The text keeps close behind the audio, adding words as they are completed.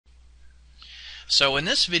So in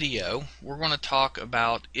this video, we're going to talk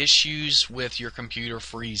about issues with your computer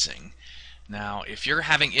freezing. Now, if you're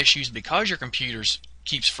having issues because your computer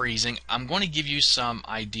keeps freezing, I'm going to give you some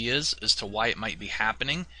ideas as to why it might be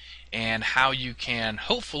happening and how you can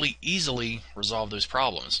hopefully easily resolve those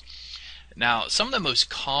problems. Now, some of the most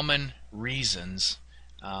common reasons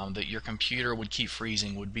that your computer would keep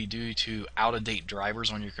freezing would be due to out-of-date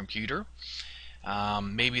drivers on your computer.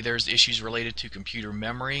 Maybe there's issues related to computer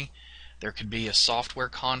memory. There could be a software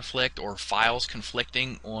conflict or files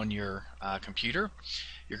conflicting on your computer.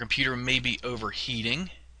 Your computer may be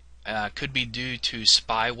overheating. Could be due to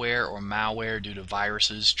spyware or malware due to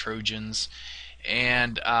viruses, trojans,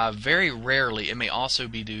 and very rarely it may also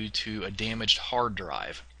be due to a damaged hard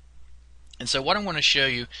drive. And so what I'm going to show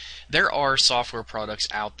you, there are software products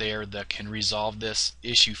out there that can resolve this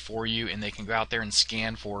issue for you, and they can go out there and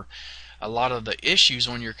scan for a lot of the issues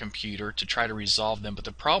on your computer to try to resolve them. But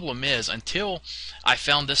the problem is, until I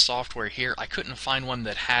found this software here, I couldn't find one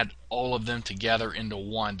that had all of them together into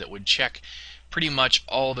one that would check pretty much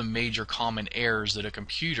all the major common errors that a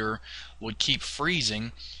computer would keep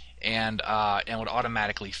freezing and would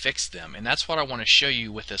automatically fix them. And that's what I want to show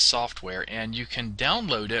you with this software. And you can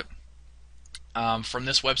download it from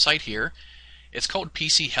this website here. It's called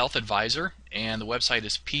PC Health Advisor, and the website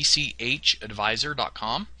is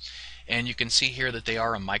pchadvisor.com. And you can see here that they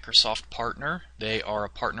are a Microsoft partner. They are a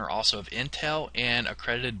partner also of Intel and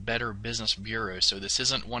accredited Better Business Bureau. So this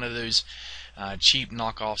isn't one of those cheap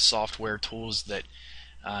knockoff software tools that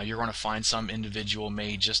you're going to find some individual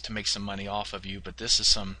made just to make some money off of you. But this is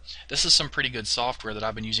some pretty good software that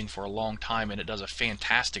I've been using for a long time, and it does a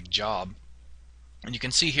fantastic job. And you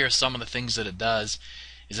can see here some of the things that it does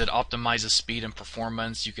is it optimizes speed and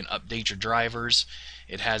performance. You can update your drivers.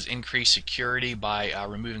 It has increased security by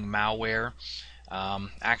removing malware,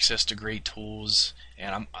 access to great tools,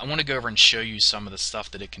 and I want to go over and show you some of the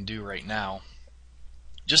stuff that it can do right now,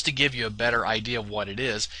 just to give you a better idea of what it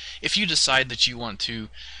is if you decide that you want to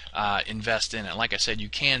invest in it. Like I said, you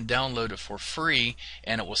can download it for free,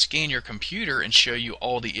 and it will scan your computer and show you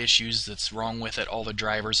all the issues that's wrong with it, all the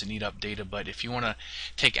drivers that need updated. But if you want to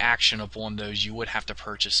take action upon those, you would have to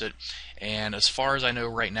purchase it. And as far as I know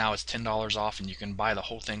right now, it's $10 off, and you can buy the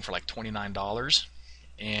whole thing for like $29.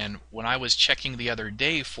 And when I was checking the other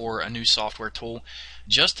day for a new software tool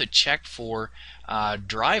just to check for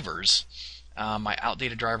drivers, my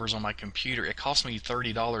outdated drivers on my computer, it cost me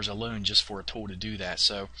 $30 alone just for a tool to do that.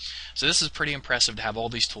 So this is pretty impressive to have all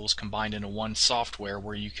these tools combined into one software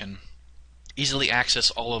where you can easily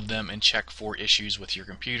access all of them and check for issues with your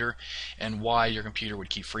computer and why your computer would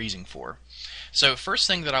keep freezing for. So first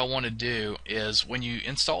thing that I want to do is, when you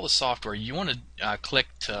install the software, you want to click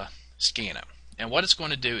to scan it. And what it's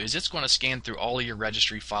going to do is it's going to scan through all of your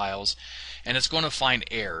registry files, and it's going to find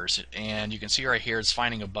errors. And you can see right here it's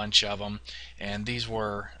finding a bunch of them, and these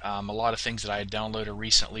were a lot of things that I had downloaded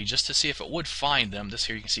recently just to see if it would find them. This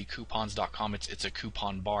here you can see coupons.com. It's a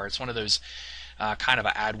coupon bar. It's one of those kind of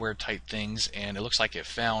adware type things, and it looks like it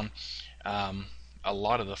found a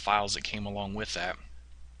lot of the files that came along with that,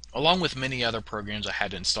 along with many other programs I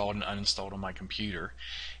had installed and uninstalled on my computer.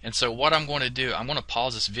 And so what I'm going to do, I'm going to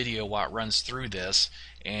pause this video while it runs through this,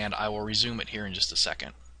 and I will resume it here in just a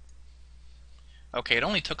second. Okay, it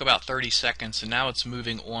only took about 30 seconds, and now it's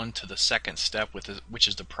moving on to the second step, which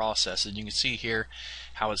is the process. And you can see here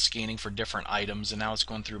how it's scanning for different items, and now it's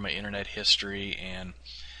going through my internet history and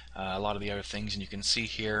a lot of the other things. And you can see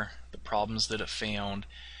here the problems that it found,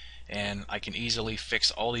 and I can easily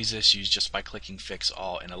fix all these issues just by clicking Fix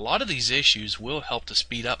All. And a lot of these issues will help to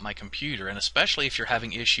speed up my computer, and especially if you're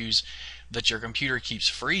having issues that your computer keeps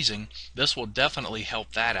freezing, this will definitely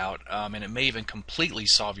help that out, and it may even completely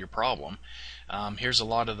solve your problem. Here's a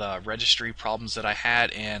lot of the registry problems that I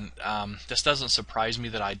had, and this doesn't surprise me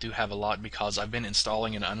that I do have a lot, because I've been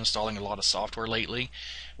installing and uninstalling a lot of software lately,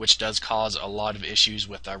 which does cause a lot of issues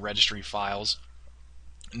with registry files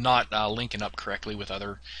not linking up correctly with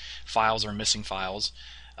other files or missing files.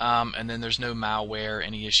 And then there's no malware,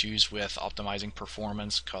 any issues with optimizing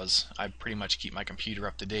performance, because I pretty much keep my computer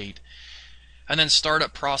up to date. And then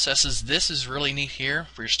startup processes. This is really neat here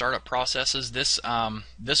for your startup processes. This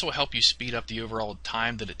will help you speed up the overall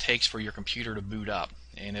time that it takes for your computer to boot up,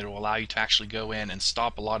 and it will allow you to actually go in and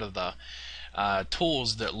stop a lot of the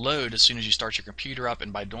tools that load as soon as you start your computer up,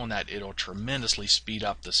 and by doing that it'll tremendously speed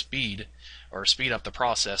up the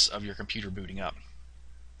process of your computer booting up.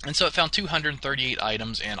 And so it found 238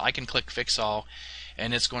 items, and I can click Fix All,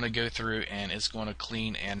 and it's going to go through and it's going to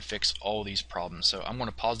clean and fix all these problems. So I'm going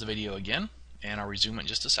to pause the video again, and I'll resume it in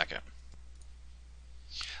just a second.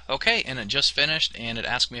 Okay, and it just finished, and it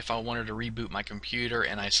asked me if I wanted to reboot my computer,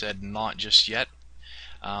 and I said not just yet.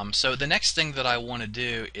 So the next thing that I want to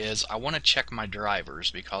do is I want to check my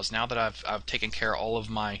drivers, because now that I've taken care of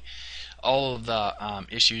all of the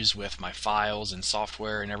issues with my files and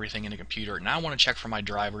software and everything in the computer, now I want to check for my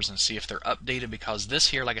drivers and see if they're updated, because this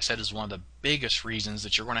here, like I said, is one of the biggest reasons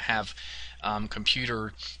that you're going to have your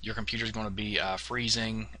computer's going to be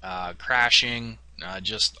freezing, crashing,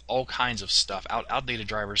 just all kinds of stuff. Outdated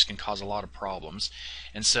drivers can cause a lot of problems.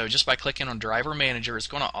 And so just by clicking on Driver Manager, it's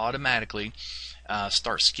going to automatically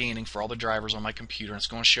start scanning for all the drivers on my computer, and it's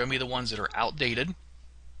going to show me the ones that are outdated.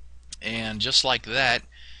 And just like that,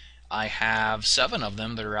 I have 7 of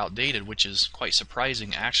them that are outdated, which is quite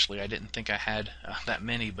surprising actually. I didn't think I had that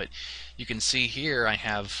many, but you can see here I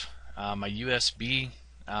have my USB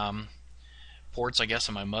ports, I guess,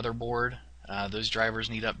 on my motherboard. Those drivers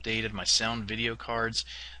need updated. My sound video cards.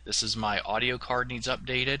 This is my audio card, needs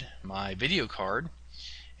updated. My video card,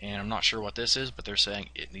 and I'm not sure what this is, but they're saying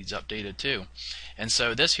it needs updated too. And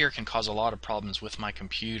so this here can cause a lot of problems with my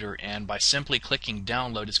computer, and by simply clicking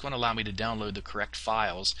download, it's going to allow me to download the correct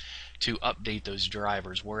files to update those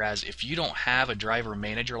drivers. Whereas if you don't have a driver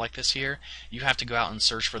manager like this here, you have to go out and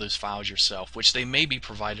search for those files yourself, which they may be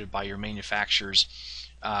provided by your manufacturer's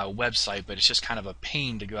website, but it's just kind of a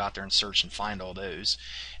pain to go out there and search and find all those.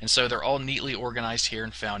 And so they're all neatly organized here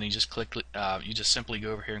and found. You just simply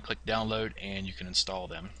go over here and click download, and you can install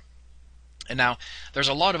them. And now there's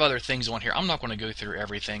a lot of other things on here. I'm not going to go through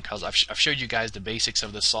everything, because I've showed you guys the basics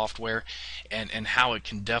of the software and how it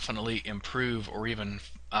can definitely improve or even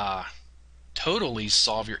totally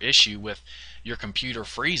solve your issue with your computer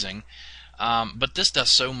freezing. But this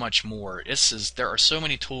does so much more. There are so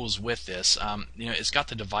many tools with this. It's got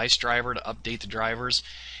the device driver to update the drivers.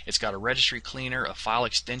 It's got a registry cleaner, a file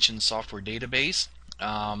extension software database.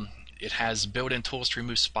 It has built-in tools to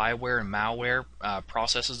remove spyware and malware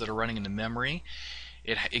processes that are running in the memory.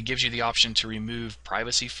 It gives you the option to remove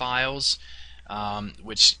privacy files,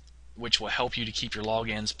 which will help you to keep your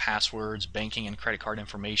logins, passwords, banking, and credit card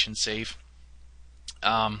information safe.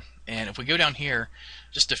 And if we go down here,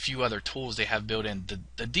 just a few other tools they have built in.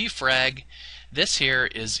 The defrag, this here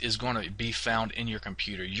is going to be found in your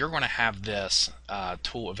computer. You're going to have this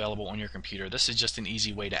tool available on your computer. This is just an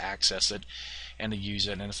easy way to access it and to use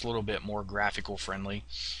it, and it's a little bit more graphical friendly.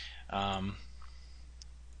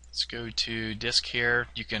 Let's go to disk here.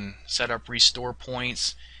 You can set up restore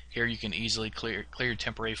points. Here you can easily clear your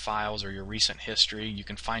temporary files or your recent history. You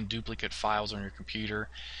can find duplicate files on your computer.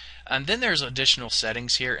 And then there's additional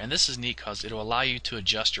settings here, and this is neat because it'll allow you to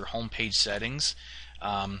adjust your home page settings.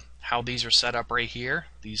 How these are set up right here,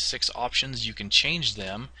 these 6 options, you can change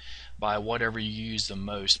them by whatever you use the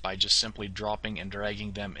most by just simply dropping and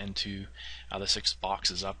dragging them into the 6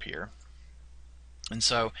 boxes up here. And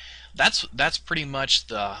so that's pretty much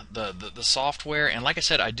the software. And like I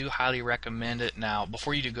said, I do highly recommend it. Now,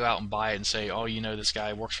 before you go out and buy it and say, oh, this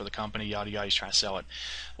guy works for the company, yada yada, he's trying to sell it.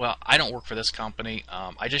 Well, I don't work for this company.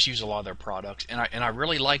 I just use a lot of their products, and I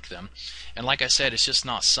really like them. And like I said, it's just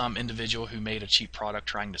not some individual who made a cheap product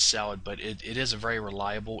trying to sell it, but it is a very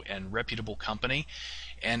reliable and reputable company.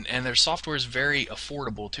 And their software is very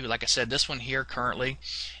affordable too. Like I said, this one here currently,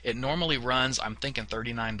 it normally runs, I'm thinking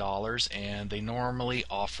 $39, and they normally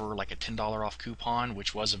offer like a $10 off coupon,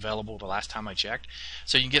 which was available the last time I checked.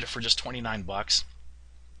 So you can get it for just 29 bucks,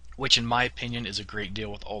 which in my opinion is a great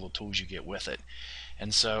deal with all the tools you get with it.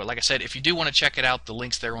 And so, like I said, if you do want to check it out, the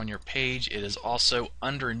link's there on your page. It is also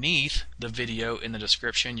underneath the video in the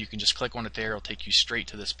description. You can just click on it there. It'll take you straight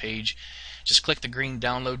to this page. Just click the green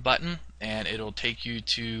download button, and it'll take you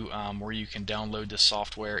to where you can download this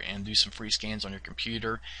software and do some free scans on your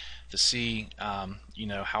computer to see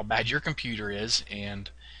how bad your computer is, and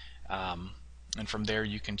from there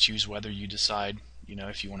you can choose whether you decide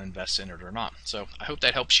if you want to invest in it or not. So I hope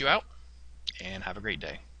that helps you out, and have a great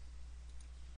day.